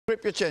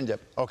Grip your changeup.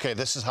 Okay,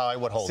 this is how I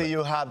would hold it. See,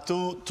 you have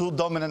two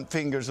dominant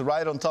fingers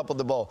right on top of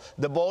the ball.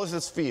 The ball is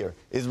a sphere,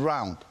 it's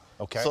round.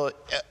 Okay. So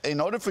in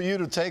order for you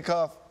to take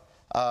off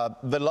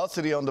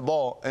velocity on the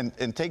ball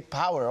and take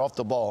power off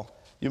the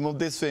ball, you move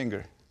this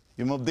finger.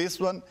 You move this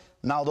one.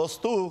 Now those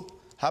two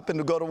happen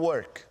to go to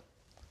work.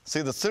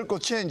 See, the circle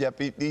changeup,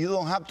 you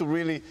don't have to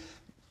really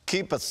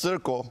keep a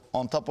circle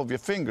on top of your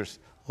fingers.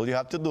 All you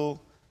have to do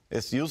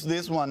is use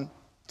this one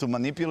to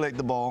manipulate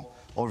the ball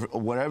or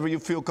wherever you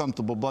feel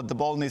comfortable, but the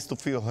ball needs to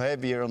feel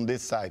heavier on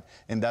this side.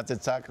 And that's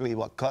exactly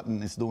what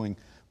Cotton is doing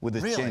with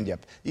his changeup.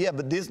 Yeah,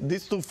 but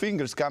these two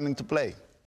fingers come into play.